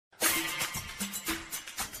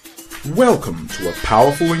Welcome to a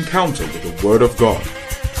powerful encounter with the Word of God,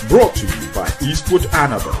 brought to you by Eastwood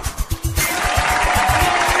Annabelle.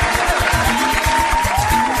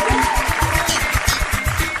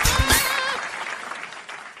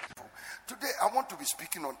 Today I want to be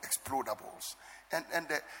speaking on explodables, and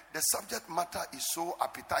the subject matter is so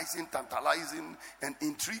appetizing, tantalizing, and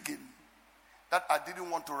intriguing that I didn't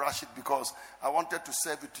want to rush it because I wanted to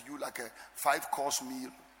serve it to you like a 5-course meal.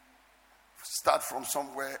 Start from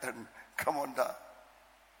somewhere and come on down.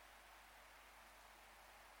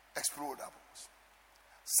 Explodables.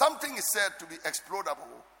 Something is said to be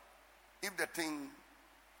explodable if the thing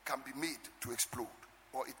can be made to explode,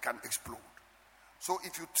 or it can explode. So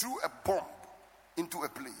if you threw a bomb into a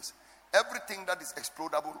place, everything that is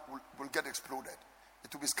explodable will get exploded.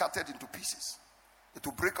 It will be scattered into pieces. It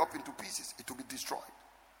will break up into pieces. It will be destroyed.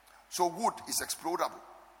 So wood is explodable.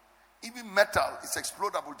 Even metal is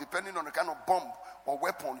explodable depending on the kind of bomb or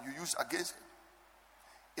weapon you use against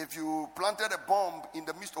it. If you planted a bomb in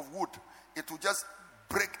the midst of wood, it will just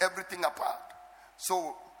break everything apart.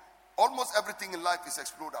 So almost everything in life is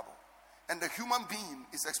explodable. And the human being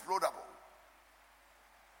is explodable.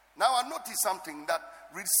 Now I noticed something, that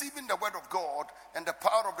receiving the word of God and the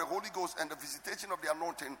power of the Holy Ghost and the visitation of the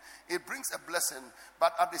anointing, it brings a blessing.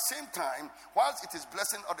 But at the same time, whilst it is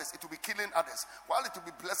blessing others, it will be killing others. While it will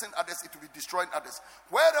be blessing others, it will be destroying others.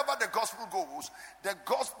 Wherever the gospel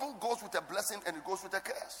goes with a blessing and it goes with a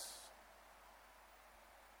curse.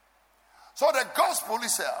 So the gospel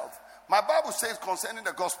itself, my Bible says concerning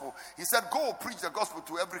the gospel, he said, go preach the gospel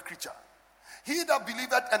to every creature. He that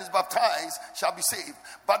believeth and is baptized shall be saved,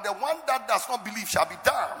 but the one that does not believe shall be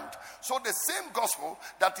damned. So the same gospel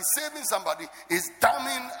that is saving somebody is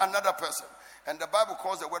damning another person. And the Bible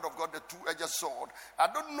calls the word of God the two-edged sword. I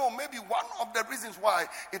don't know, maybe one of the reasons why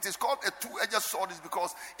it is called a two-edged sword is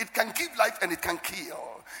because it can give life and it can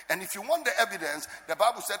kill. And if you want the evidence, the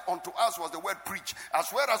Bible said, unto us was the word preach, as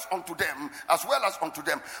well as unto them,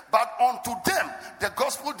 But unto them, the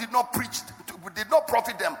gospel did not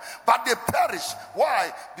profit them, but they perished.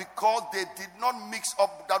 Why? Because they did not mix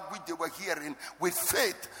up that which they were hearing with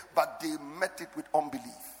faith, but they met it with unbelief.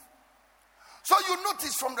 So you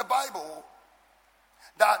notice from the Bible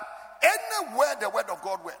that anywhere the word of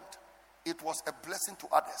God went, it was a blessing to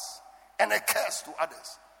others and a curse to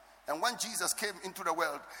others. And when Jesus came into the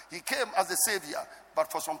world, he came as a savior.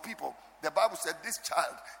 But for some people, the Bible said this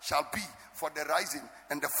child shall be for the rising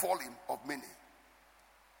and the falling of many.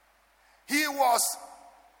 He was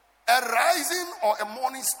a rising or a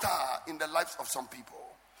morning star in the lives of some people.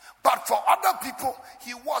 But for other people,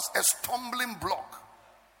 he was a stumbling block.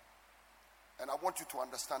 And I want you to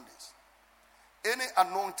understand this. Any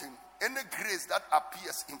anointing, any grace that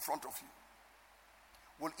appears in front of you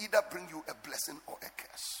will either bring you a blessing or a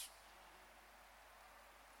curse.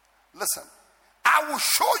 Listen, I will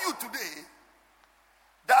show you today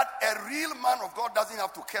that a real man of God doesn't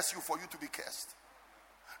have to curse you for you to be cursed.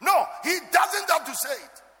 No, he doesn't have to say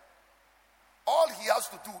it. All he has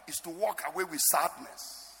to do is to walk away with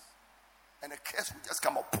sadness, and a curse will just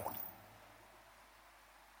come upon you.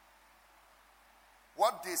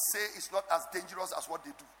 What they say is not as dangerous as what they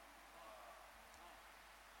do.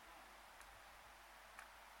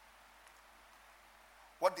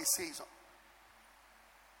 What they say is not.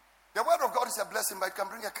 The word of God is a blessing, but it can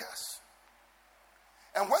bring a curse.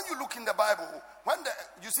 And when you look in the Bible, when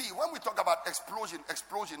we talk about explosion,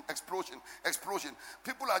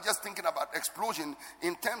 people are just thinking about explosion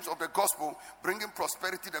in terms of the gospel bringing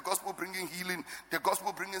prosperity, the gospel bringing healing, the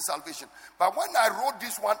gospel bringing salvation. But when I wrote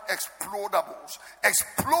this one, explodables,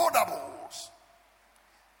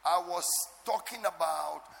 I was talking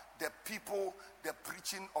about the people the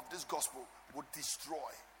preaching of this gospel would destroy.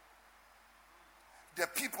 The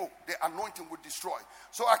people, the anointing would destroy.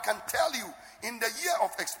 So I can tell you, in the year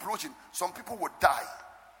of explosion, some people would die.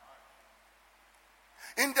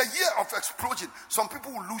 In the year of explosion, some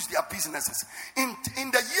people will lose their businesses. In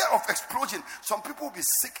the year of explosion, some people will be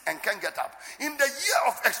sick and can't get up. In the year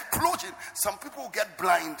of explosion, some people will get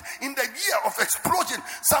blind. In the year of explosion,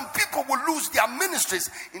 some people will lose their ministries.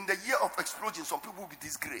 In the year of explosion, some people will be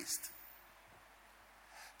disgraced.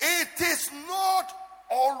 It is not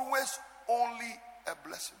always only a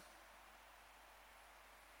blessing.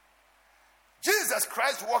 Jesus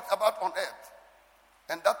Christ walked about on earth,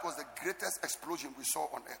 and that was the greatest explosion we saw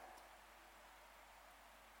on earth.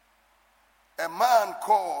 A man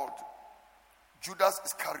called Judas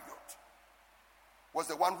Iscariot was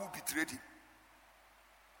the one who betrayed him.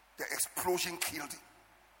 The explosion killed him.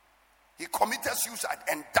 He committed suicide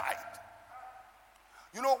and died.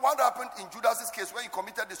 You know what happened in Judas's case when he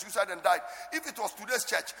committed the suicide and died? If it was today's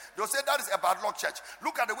church, they'll say that is a bad luck church.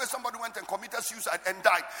 Look at the way somebody went and committed suicide and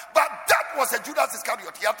died. But that was a Judas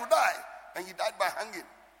Iscariot. He had to die. And he died by hanging.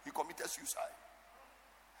 He committed suicide.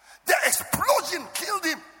 The explosion killed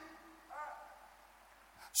him.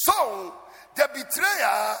 So, the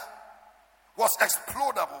betrayer was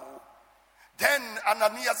explodable. Then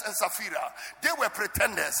Ananias and Sapphira, they were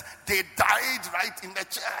pretenders. They died right in the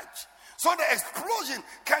church. So the explosion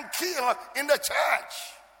can kill in the church.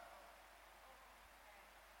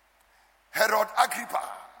 Herod Agrippa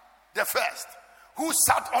the first, who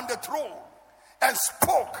sat on the throne and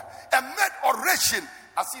spoke and made oration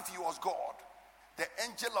as if he was God. The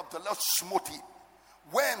angel of the Lord smote him.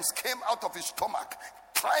 Worms came out of his stomach,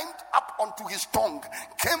 climbed up onto his tongue,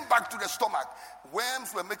 came back to the stomach.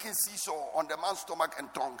 Worms were making seesaw on the man's stomach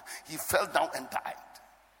and tongue. He fell down and died.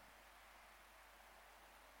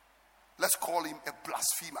 Let's call him a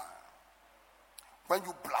blasphemer. When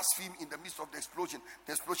you blaspheme in the midst of the explosion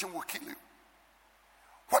will kill you.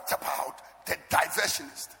 What about the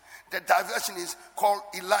diversionist? The diversionist called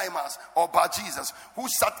Elymas or Bar-Jesus, who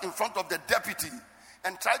sat in front of the deputy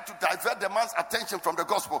and tried to divert the man's attention from the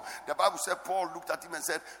gospel. The Bible said Paul looked at him and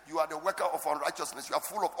said, "You are the worker of unrighteousness. You are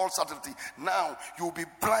full of all subtlety. Now you will be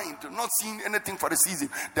blind, not seeing anything for the season."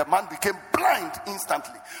 The man became blind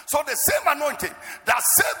instantly. So the same anointing that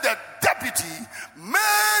saved the deputy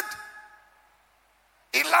made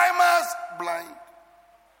Elymas blind.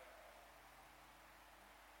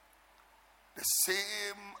 The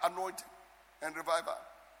same anointing and revival.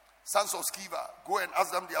 Sons of Sceva, go and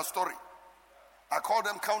ask them their story. I call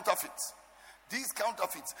them counterfeits. These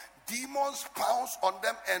counterfeits, demons pounced on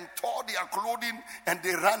them and tore their clothing and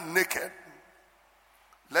they ran naked.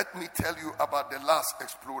 Let me tell you about the last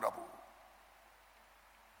explodable.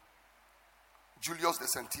 Julius the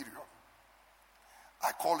centurion.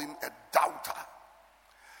 I call him a doubter.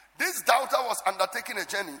 This doubter was undertaking a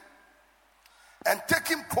journey and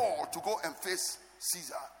taking Paul to go and face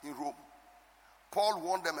Caesar in Rome. Paul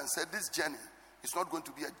warned them and said, "This journey is not going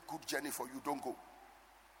to be a good journey for you. Don't go."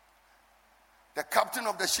 The captain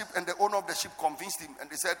of the ship and the owner of the ship convinced him, and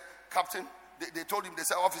they said, "Captain," they told him, they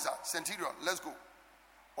said, "Officer, centurion, let's go."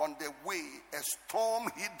 On the way, a storm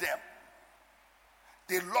hit them.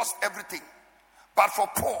 They lost everything. But for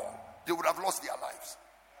Paul, they would have lost their lives.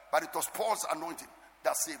 But it was Paul's anointing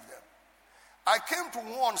that saved them. I came to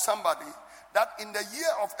warn somebody that in the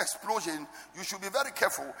year of explosion, you should be very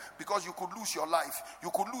careful, because you could lose your life,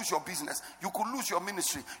 you could lose your business, you could lose your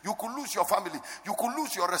ministry, you could lose your family, you could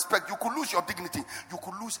lose your respect, you could lose your dignity, you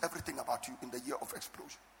could lose everything about you in the year of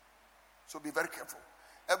explosion. So be very careful.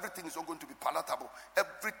 Everything is not going to be palatable.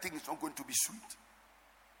 Everything is not going to be sweet.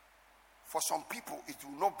 For some people, it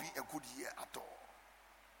will not be a good year at all.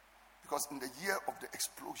 Because in the year of the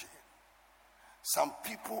explosion, some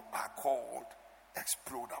people are called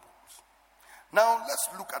explodables. Now let's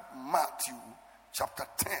look at Matthew chapter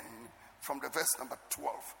 10 from the verse number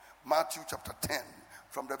 12. Matthew chapter 10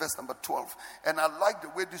 from the verse number 12. And I like the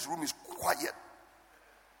way this room is quiet.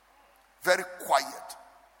 Very quiet.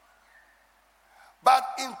 But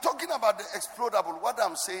in talking about the explodable, what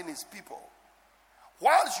I'm saying is, people,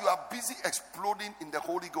 whilst you are busy exploding in the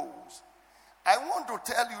Holy Ghost, I want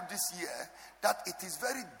to tell you this year that it is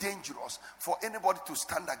very dangerous for anybody to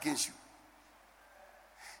stand against you.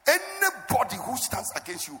 Anybody who stands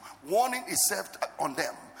against you, warning is served on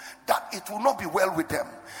them that it will not be well with them.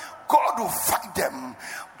 God will fight them.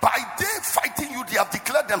 By they fighting you, they have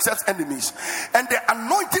declared themselves enemies. And the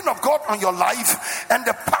anointing of God on your life and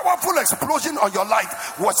the powerful explosion on your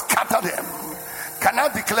life will scatter them. Can I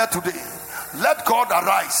declare today, let God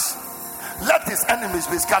arise, let his enemies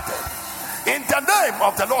be scattered, in the name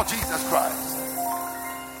of the Lord Jesus Christ.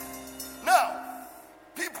 Now,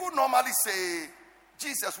 people normally say,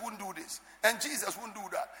 Jesus wouldn't do this, and Jesus wouldn't do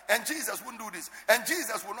that, and Jesus wouldn't do this, and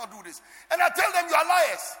Jesus will not do this. And I tell them, you are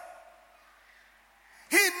liars.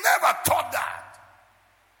 He never taught that.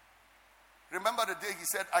 Remember the day he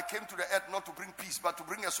said, "I came to the earth not to bring peace, but to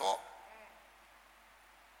bring a sword."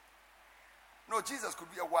 No, Jesus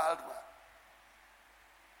could be a wild man.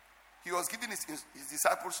 He was giving his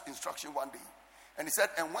disciples instruction one day, and he said,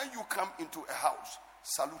 "And when you come into a house,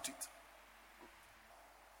 salute it.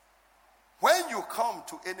 When you come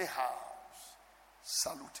to any house,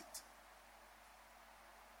 salute it.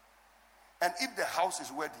 And if the house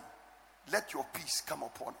is worthy, let your peace come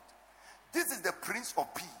upon it." This is the Prince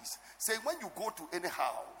of Peace. Say, when you go to any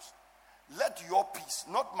house, let your peace,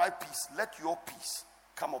 not my peace, let your peace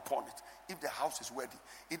come upon it. If the house is worthy,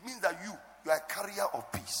 it means that you are a carrier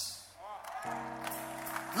of peace.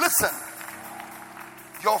 Listen,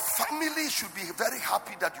 Your family should be very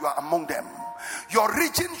happy that you are among them. Your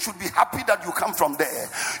region should be happy that you come from there.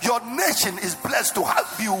 Your nation is blessed to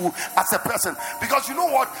have you as a person. Because you know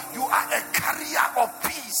what? You are a carrier of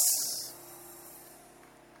peace.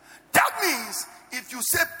 That means if you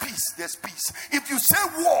say peace, there's peace. If you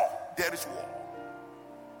say war, there is war.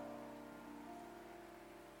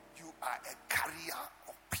 You are a carrier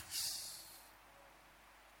of peace.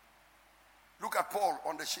 Look at Paul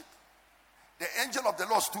on the ship. The angel of the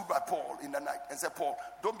Lord stood by Paul in the night and said, Paul,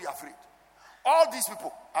 don't be afraid. All these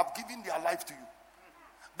people have given their life to you.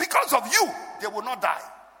 Because of you, they will not die.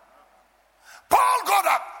 Paul got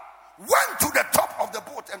up, went to the top of the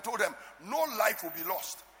boat and told them, no life will be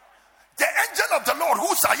lost. The angel of the Lord,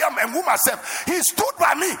 whose I am and whom I serve, he stood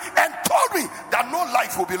by me and told me that no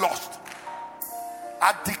life will be lost.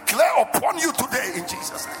 I declare upon you today in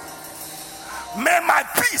Jesus' name. May my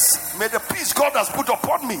peace, may the peace God has put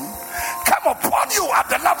upon me come upon you at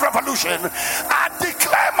the love revolution. I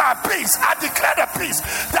declare my peace. I declare the peace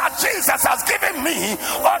that Jesus has given me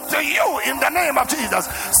unto you in the name of Jesus.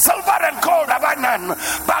 Silver and gold have I none,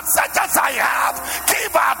 but such as I have,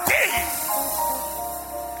 give I thee.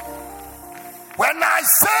 When I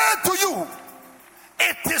say to you,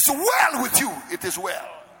 it is well with you, it is well.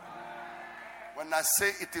 When I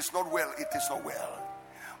say it is not well, it is not well.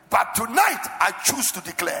 But tonight I choose to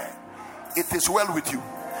declare, it is well with you.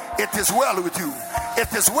 It is well with you.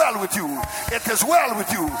 It is well with you. It is well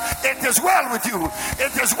with you. It is well with you.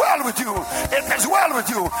 It is well with you. It is well with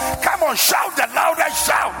you. Come on, shout the loudest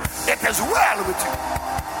shout. It is well with you.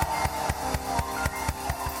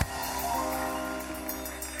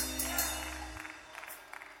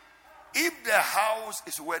 If the house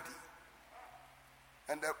is worthy,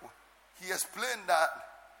 and he explained that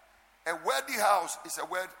a worthy house is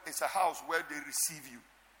a house where they receive you.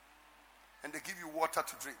 And they give you water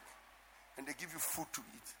to drink. And they give you food to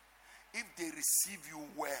eat. If they receive you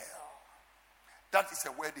well, that is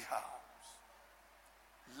a worthy house.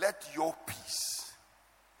 Let your peace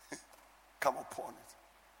come upon it.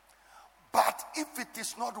 But if it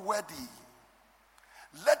is not worthy,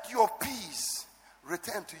 let your peace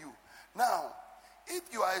return to you. Now,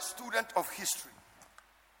 if you are a student of history,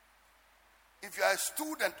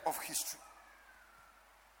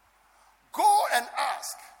 go and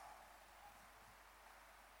ask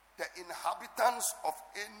the inhabitants of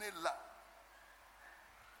any land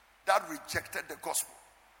that rejected the gospel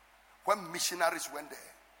when missionaries went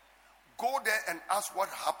there. Go there and ask what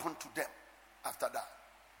happened to them after that.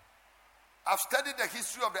 I've studied the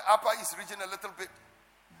history of the Upper East region a little bit,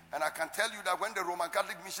 and I can tell you that when the Roman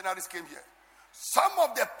Catholic missionaries came here, some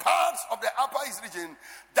of the parts of the Upper East region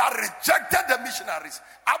that rejected the missionaries,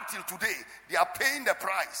 up till today, they are paying the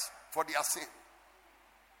price for their sin.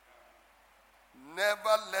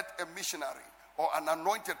 Never let a missionary or an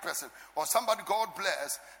anointed person or somebody God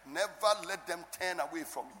bless, never let them turn away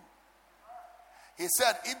from you. He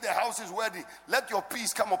said, if the house is worthy, let your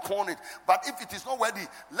peace come upon it. But if it is not worthy,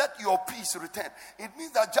 let your peace return. It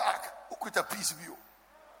means that Jack, who quit a peace view.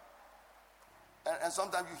 And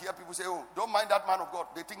sometimes you hear people say, oh, don't mind that man of God.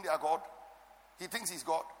 They think they are God. He thinks he's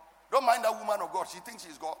God. Don't mind that woman of God. She thinks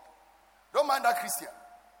she's God. Don't mind that Christian.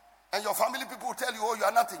 And your family people will tell you, oh, you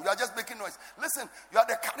are nothing. You are just making noise. Listen, you are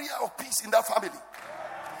the carrier of peace in that family.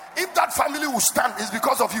 If that family will stand, it's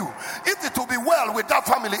because of you. If it will be well with that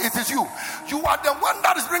family, it is you. You are the one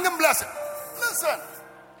that is bringing blessing.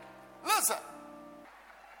 Listen.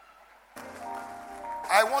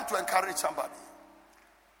 I want to encourage somebody.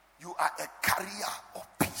 You are a carrier of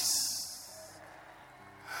peace.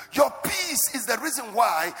 Your peace is the reason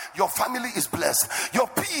why your family is blessed. Your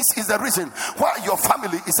peace is the reason why your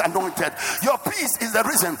family is anointed. Your peace is the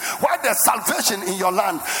reason why there's salvation in your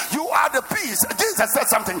land. You are the peace. Jesus said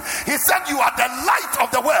something. He said you are the light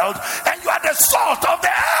of the world and you are the salt of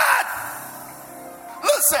the earth.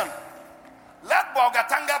 Listen, let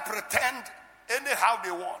Bogatanga pretend anyhow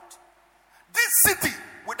they want. This city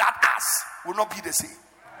without us will not be the same.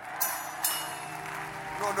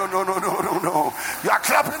 No. You are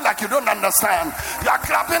clapping like you don't understand.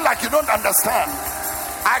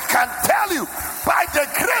 I can tell you by the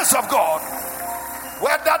grace of God,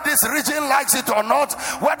 whether this region likes it or not,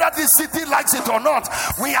 whether this city likes it or not,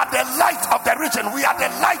 we are the light of the region. We are the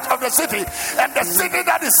light of the city. And the city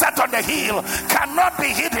that is set on the hill cannot be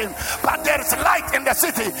hidden. But there is light in the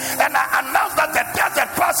city. And I announce that the desert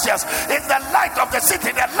pastures is the light of the city,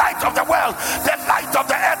 the light of the world, the light of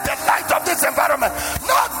the earth, the light of this environment.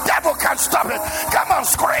 No devil can stop it. Come on,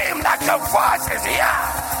 scream like your voice is here.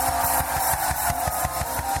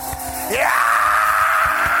 Yeah.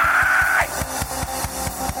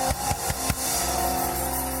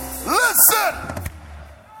 Listen,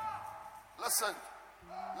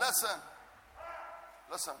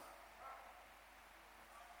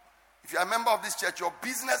 If you're a member of this church, your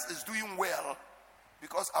business is doing well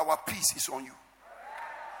because our peace is on you.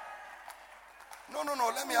 No.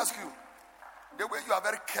 Let me ask you. The way you are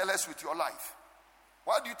very careless with your life,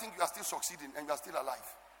 why do you think you are still succeeding and you are still alive?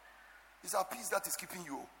 It's our peace that is keeping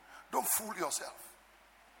you. Don't fool yourself.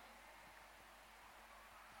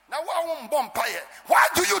 Now, why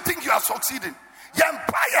do you think you are succeeding? You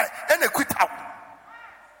empire and a quit out.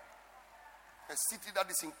 A city that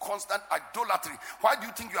is in constant idolatry. Why do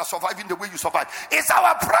you think you are surviving the way you survive? It's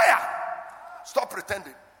our prayer. Stop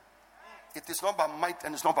pretending. It is not by might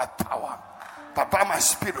and it's not by power, but by my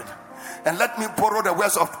spirit. And let me borrow the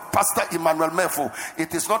words of Pastor Emmanuel Mefo.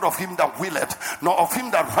 It is not of him that willeth, nor of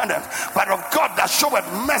him that runneth, but of God that showeth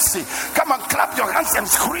mercy. Come and clap your hands and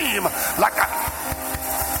scream like a...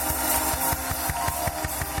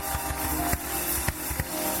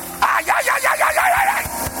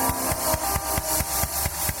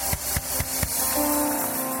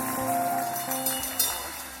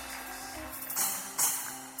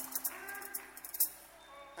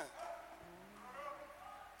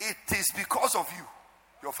 It is because of you,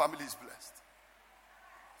 your family is blessed.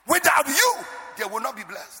 Without you, they will not be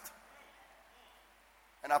blessed.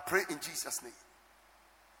 And I pray in Jesus' name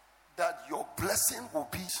that your blessing will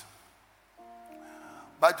be.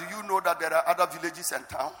 But do you know that there are other villages and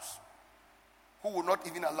towns who will not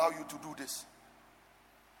even allow you to do this?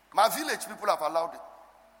 My village people have allowed it.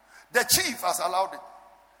 The chief has allowed it.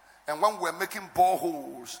 And when we're making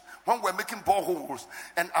boreholes,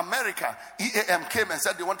 and America, EAM came and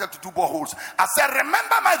said they wanted to do boreholes, I said,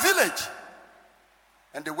 remember my village.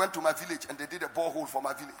 And they went to my village and they did a borehole for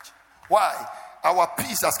my village. Why? Our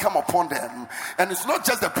peace has come upon them. And it's not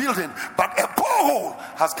just the building, but a borehole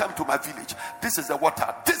has come to my village. This is the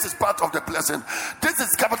water. This is part of the blessing. This is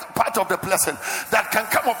part of the blessing that can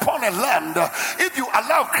come upon a land if you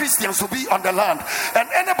allow Christians to be on the land. And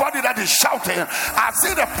anybody that is shouting, I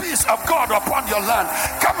see the peace of God upon your land.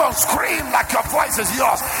 Come on, scream like your voice is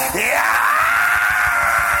yours. Yeah!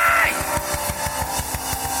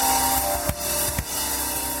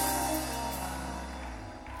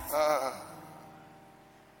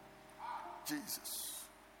 Jesus.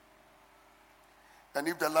 And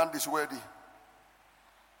if the land is worthy,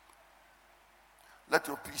 let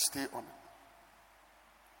your peace stay on it.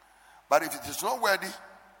 But if it is not worthy,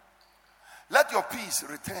 let your peace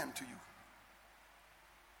return to you.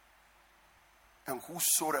 And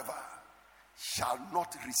whosoever shall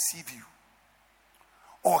not receive you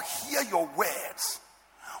or hear your words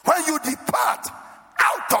when you depart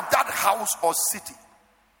out of that house or city,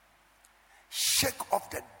 shake off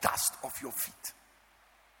the dust of your feet.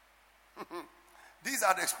 These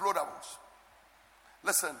are the explodables.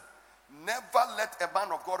 Listen, never let a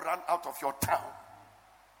man of God run out of your town.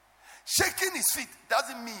 Shaking his feet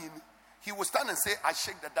doesn't mean he will stand and say, I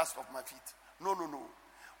shake the dust of my feet. No.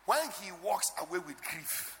 When he walks away with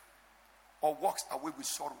grief or walks away with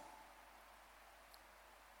sorrow.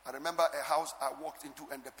 I remember a house I walked into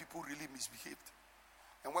and the people really misbehaved.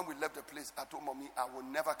 And when we left the place, I told mommy, I will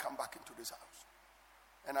never come back into this house.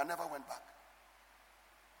 And I never went back.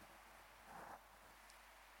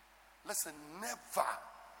 Listen, never.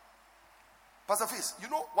 Pastor Fils, you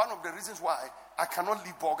know one of the reasons why I cannot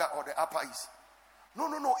leave Bolga or the Upper East? No.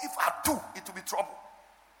 If I do, it will be trouble.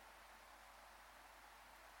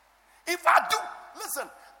 If I do, listen,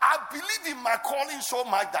 I believe in my calling so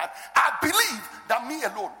much that I believe that me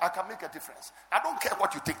alone, I can make a difference. I don't care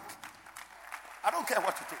what you think. I don't care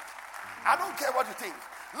what you think.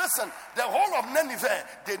 Listen, the whole of Nineveh,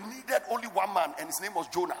 they needed only one man, and his name was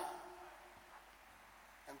Jonah.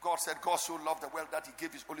 And God said, God so loved the world that he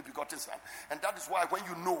gave his only begotten son. And that is why when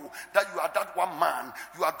you know that you are that one man,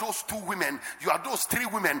 you are those two women, you are those three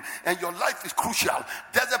women, and your life is crucial.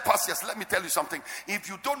 Desert pastures, let me tell you something. If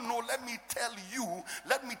you don't know, let me tell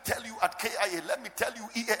you at KIA, let me tell you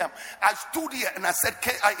EAM. I stood here and I said,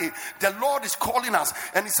 KIA, the Lord is calling us.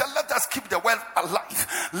 And he said, let us keep the world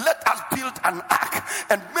alive. Let us build an ark.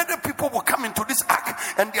 And many people will come into this ark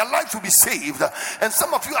and their lives will be saved. And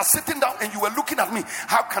some of you are sitting down and you were looking at me.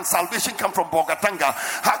 How can salvation come from Bogatanga?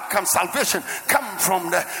 How can salvation come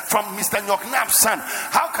from Mr. Nyoknap's son?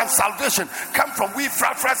 How can salvation come from we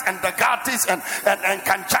Frafras and the Gatis and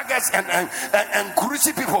Kanchagas and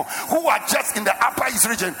Kurisi people who are just in the Upper East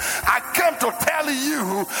region? I came to tell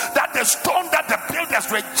you that the stone that the builders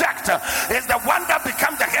reject is the one that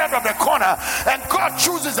becomes the head of the corner, and God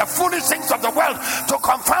chooses the foolish things of the world to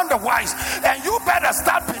confound the wise. And you better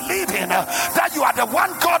start believing that you are the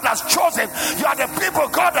one God has chosen. You are the people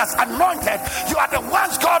God has anointed. You are the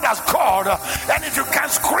ones God has called. And if you can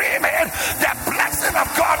scream it, the blessing of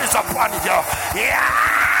God is upon you.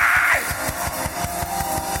 Yeah.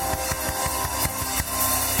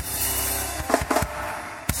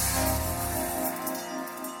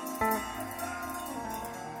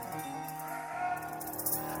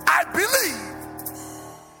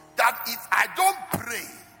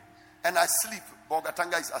 and I sleep,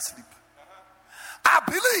 Bolgatanga is asleep. I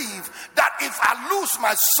believe that if I lose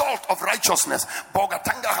my salt of righteousness,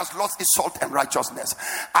 Bolgatanga has lost its salt and righteousness.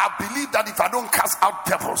 I believe that if I don't cast out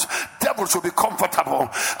devils, devils will be comfortable.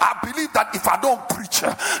 I believe that if I don't preach,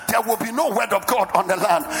 there will be no word of God on the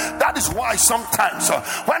land. That is why sometimes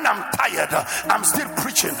when I'm tired, I'm still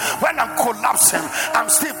preaching. When I'm collapsing, I'm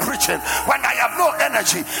still preaching. When I have no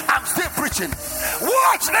energy, I'm still preaching.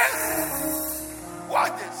 Watch this.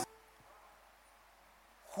 Watch this.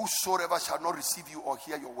 Whosoever shall not receive you or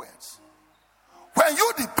hear your words, when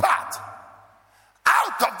you depart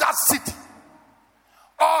out of that city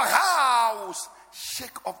or house,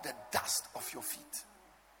 shake off the dust of your feet.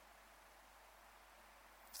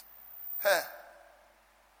 Hey,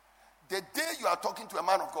 the day you are talking to a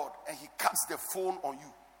man of God and he cuts the phone on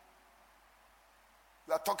you,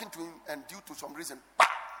 you are talking to him and due to some reason,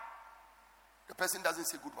 the person doesn't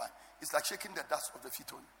say goodbye. It's like shaking the dust of the feet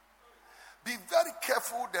on you. Be very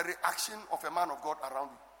careful the reaction of a man of God around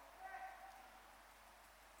you.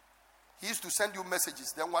 He used to send you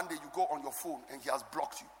messages. Then one day you go on your phone and he has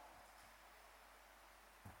blocked you.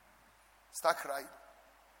 Start crying.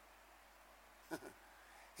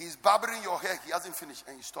 He's barbering your hair. He hasn't finished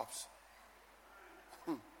and he stops.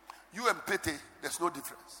 You and Pete, there's no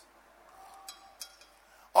difference.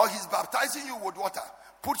 Or he's baptizing you with water,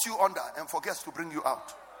 puts you under and forgets to bring you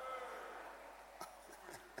out.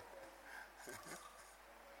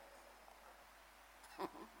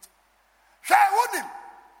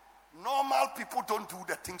 Normal people don't do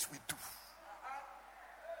the things we do.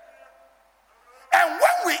 And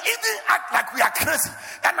when we even act like we are crazy,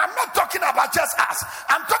 and I'm not talking about just us,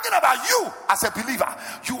 I'm talking about you as a believer.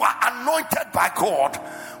 You are anointed by God.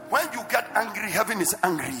 When you get angry, heaven is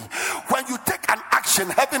angry. When you take an action,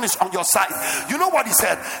 heaven is on your side. You know what he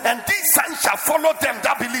said? And these signs shall follow them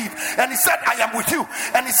that believe. And he said, I am with you.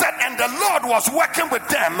 And he said, and the Lord was working with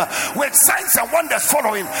them with signs and wonders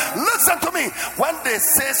following. Listen to me. When they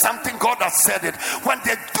say something, God has said it. When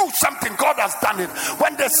they do something, God has done it.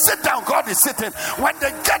 When they sit down, God is sitting. When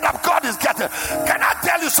they get up, God is getting. Can I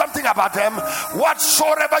tell you something about them?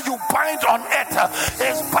 Whatsoever you bind on earth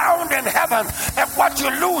is bound in heaven. And what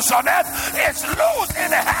you lose on earth is loose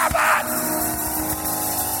in heaven.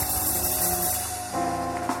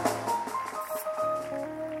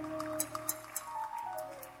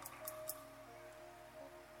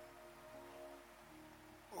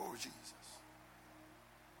 Oh Jesus.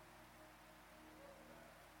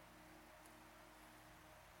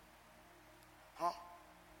 Huh?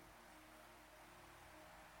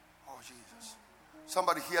 Oh Jesus.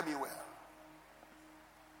 Somebody hear me well.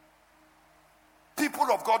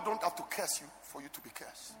 People of God don't have to curse you for you to be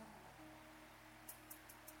cursed.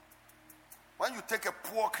 When you take a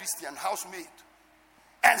poor Christian housemaid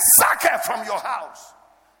and sack her from your house,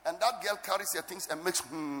 and that girl carries her things and makes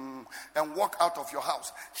and walk out of your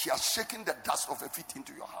house, she has shaken the dust of her feet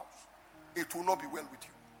into your house. It will not be well with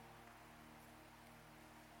you.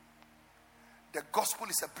 The gospel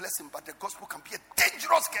is a blessing, but the gospel can be a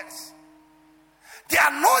dangerous curse. The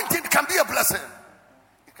anointing can be a blessing.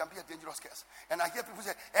 It can be a dangerous curse. And I hear people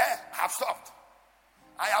say, I have stopped.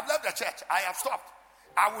 I have left the church. I have stopped.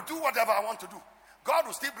 I will do whatever I want to do. God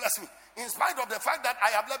will still bless me. In spite of the fact that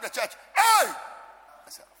I have left the church. Hey!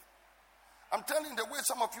 Myself. I'm telling you the way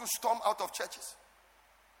some of you storm out of churches.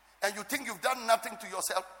 And you think you've done nothing to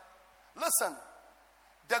yourself. Listen.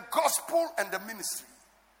 The gospel and the ministry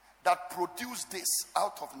that produced this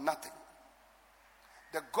out of nothing.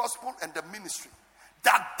 The gospel and the ministry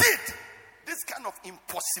that did this kind of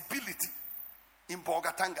impossibility in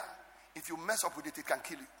Bolgatanga. If you mess up with it, it can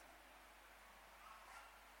kill you.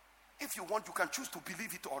 If you want, you can choose to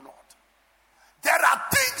believe it or not. There are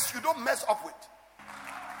things you don't mess up with.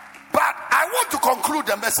 But I want to conclude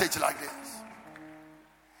the message like this.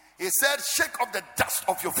 He said, shake off the dust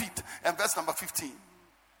of your feet. And verse number 15.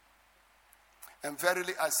 And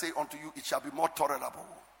verily I say unto you, it shall be more tolerable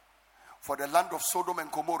for the land of Sodom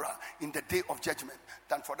and Gomorrah in the day of judgment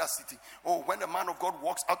than for that city. Oh, when a man of God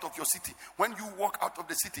walks out of your city, when you walk out of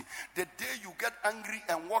the city, the day you get angry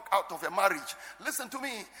and walk out of a marriage, listen to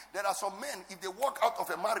me, there are some men, if they walk out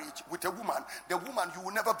of a marriage with a woman, the woman, you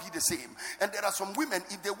will never be the same. And there are some women,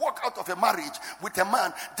 if they walk out of a marriage with a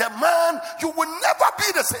man, the man, you will never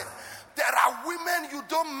be the same. There are women you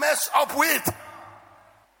don't mess up with.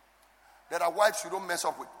 There are wives you don't mess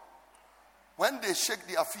up with. When they shake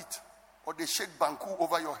their feet, or they shake banku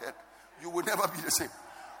over your head, you will never be the same.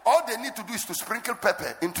 All they need to do is to sprinkle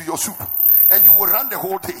pepper into your soup, and you will run the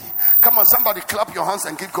whole day. Come on, somebody clap your hands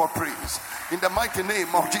and give God praise. In the mighty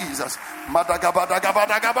name of Jesus. Anybody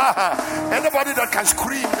that can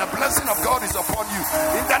scream, the blessing of God is upon you.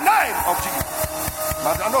 In the name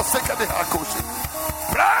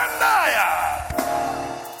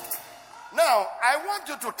Now, I want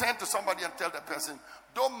you to turn to somebody and tell the person,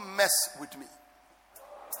 don't mess with me.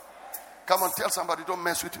 Come on, tell somebody, don't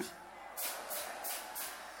mess with me.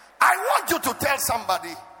 I want you to tell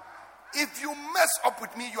somebody, if you mess up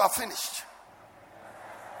with me, you are finished.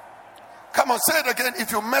 Come on, say it again.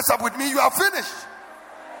 If you mess up with me, you are finished.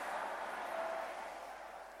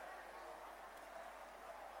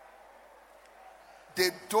 They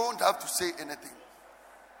don't have to say anything.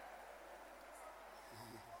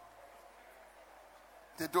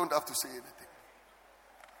 They don't have to say anything.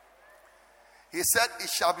 He said it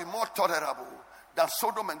shall be more tolerable than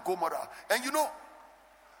Sodom and Gomorrah. And you know,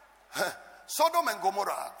 Sodom and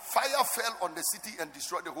Gomorrah, fire fell on the city and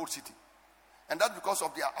destroyed the whole city. And that's because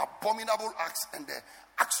of their abominable acts and the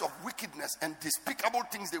acts of wickedness and despicable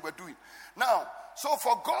things they were doing. Now, so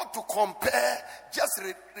for God to compare just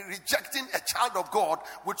rejecting a child of God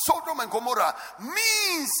with Sodom and Gomorrah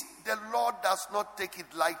means the Lord does not take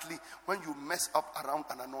it lightly when you mess up around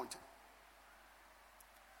an anointing.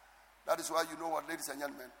 That is why, you know what, ladies and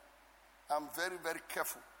gentlemen, I'm very, very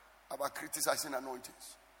careful about criticizing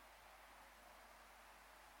anointings.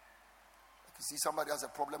 Like you see, somebody has a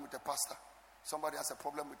problem with a pastor. Somebody has a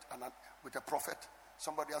problem with a prophet.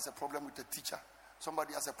 Somebody has a problem with a teacher.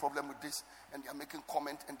 Somebody has a problem with this, and they are making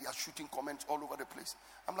comments and they are shooting comments all over the place.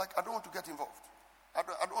 I'm like, I don't want to get involved. I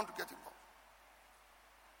don't want to get involved.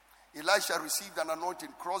 Elisha received an anointing,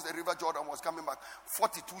 crossed the river Jordan, was coming back.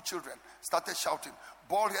 42 children started shouting,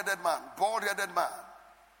 bald-headed man, bald-headed man.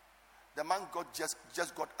 The man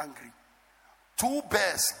just got angry. 2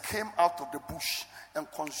 bears came out of the bush and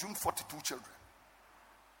consumed 42 children.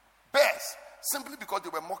 Bears, simply because they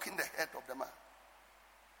were mocking the head of the man.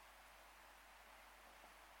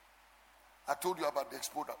 I told you about the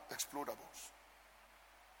explodables.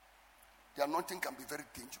 The anointing can be very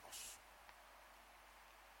dangerous.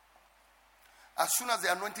 As soon as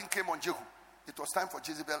the anointing came on Jehu, it was time for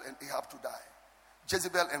Jezebel and Ahab to die.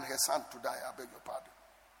 Jezebel and her son to die, I beg your pardon.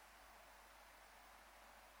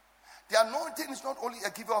 The anointing is not only a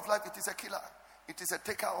giver of life, it is a killer. It is a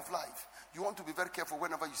taker of life. You want to be very careful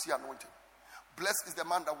whenever you see anointing. Blessed is the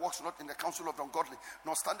man that walks not in the counsel of the ungodly,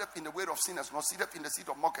 nor standeth in the way of sinners, nor sitteth in the seat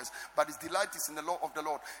of mockers, but his delight is in the law of the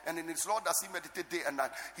Lord, and in his law does he meditate day and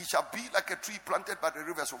night. He shall be like a tree planted by the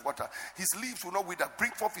rivers of water. His leaves will not wither,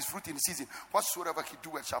 bring forth his fruit in season. Whatsoever he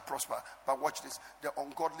doeth shall prosper. But watch this, the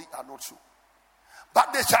ungodly are not so.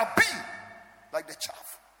 But they shall be like the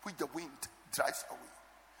chaff which the wind drives away.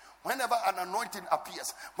 Whenever an anointing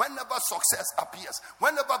appears, whenever success appears,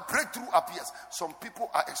 whenever breakthrough appears, some people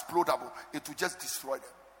are explodable. It will just destroy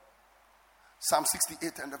them. Psalm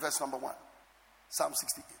 68 and the verse number 1. Psalm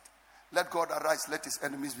 68. Let God arise, let his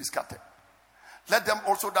enemies be scattered. Let them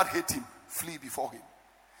also that hate him flee before him.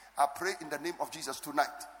 I pray in the name of Jesus tonight.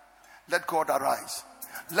 Let God arise.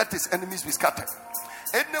 Let his enemies be scattered.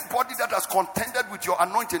 Anybody that has contended with your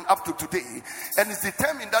anointing up to today and is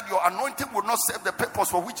determined that your anointing will not serve the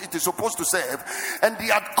purpose for which it is supposed to serve, and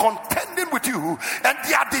they are contending with you and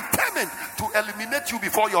they are determined to eliminate you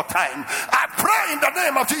before your time, I pray in the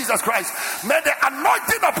name of Jesus Christ, may the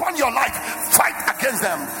anointing upon your life fight against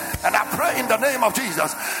them. And I pray in the name of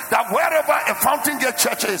Jesus that wherever a Fountain Gate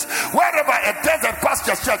church is, wherever a Desert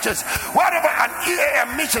Pastures church is, wherever an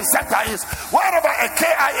EAM mission center is, wherever a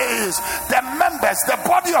KIA is, the members, the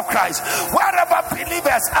body of Christ, wherever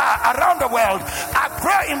believers are around the world, I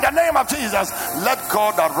pray in the name of Jesus, let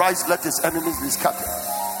God arise, let his enemies be scattered.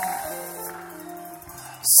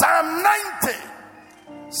 Psalm 90.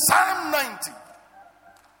 Psalm 90.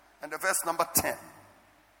 And the verse number 10.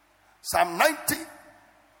 Psalm 90.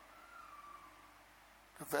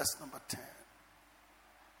 The verse number 10.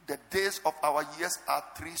 The days of our years are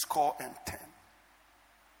 70.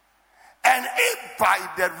 And if by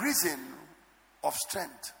the reason of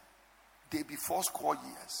strength they be 80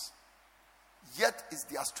 years, yet is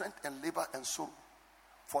their strength and labor and sorrow,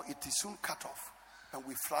 for it is soon cut off and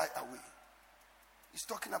we fly away. He's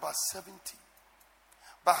talking about 70.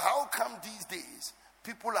 But how come these days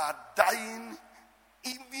people are dying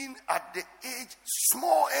even at the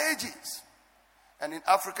small ages? And in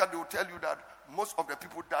Africa, they will tell you that most of the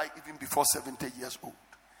people die even before 70 years old.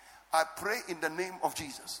 I pray in the name of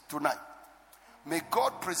Jesus tonight. May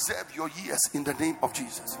God preserve your years in the name of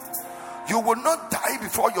Jesus. You will not die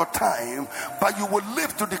before your time, but you will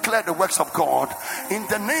live to declare the works of God in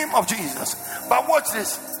the name of Jesus. But watch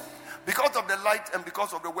this. Because of the light and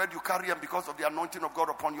because of the word you carry and because of the anointing of God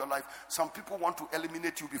upon your life, some people want to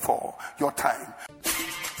eliminate you before your time.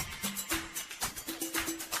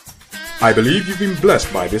 I believe you've been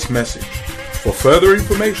blessed by this message. For further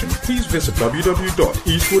information, please visit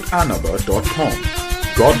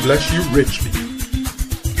www.eastwoodanaba.com. God bless you richly.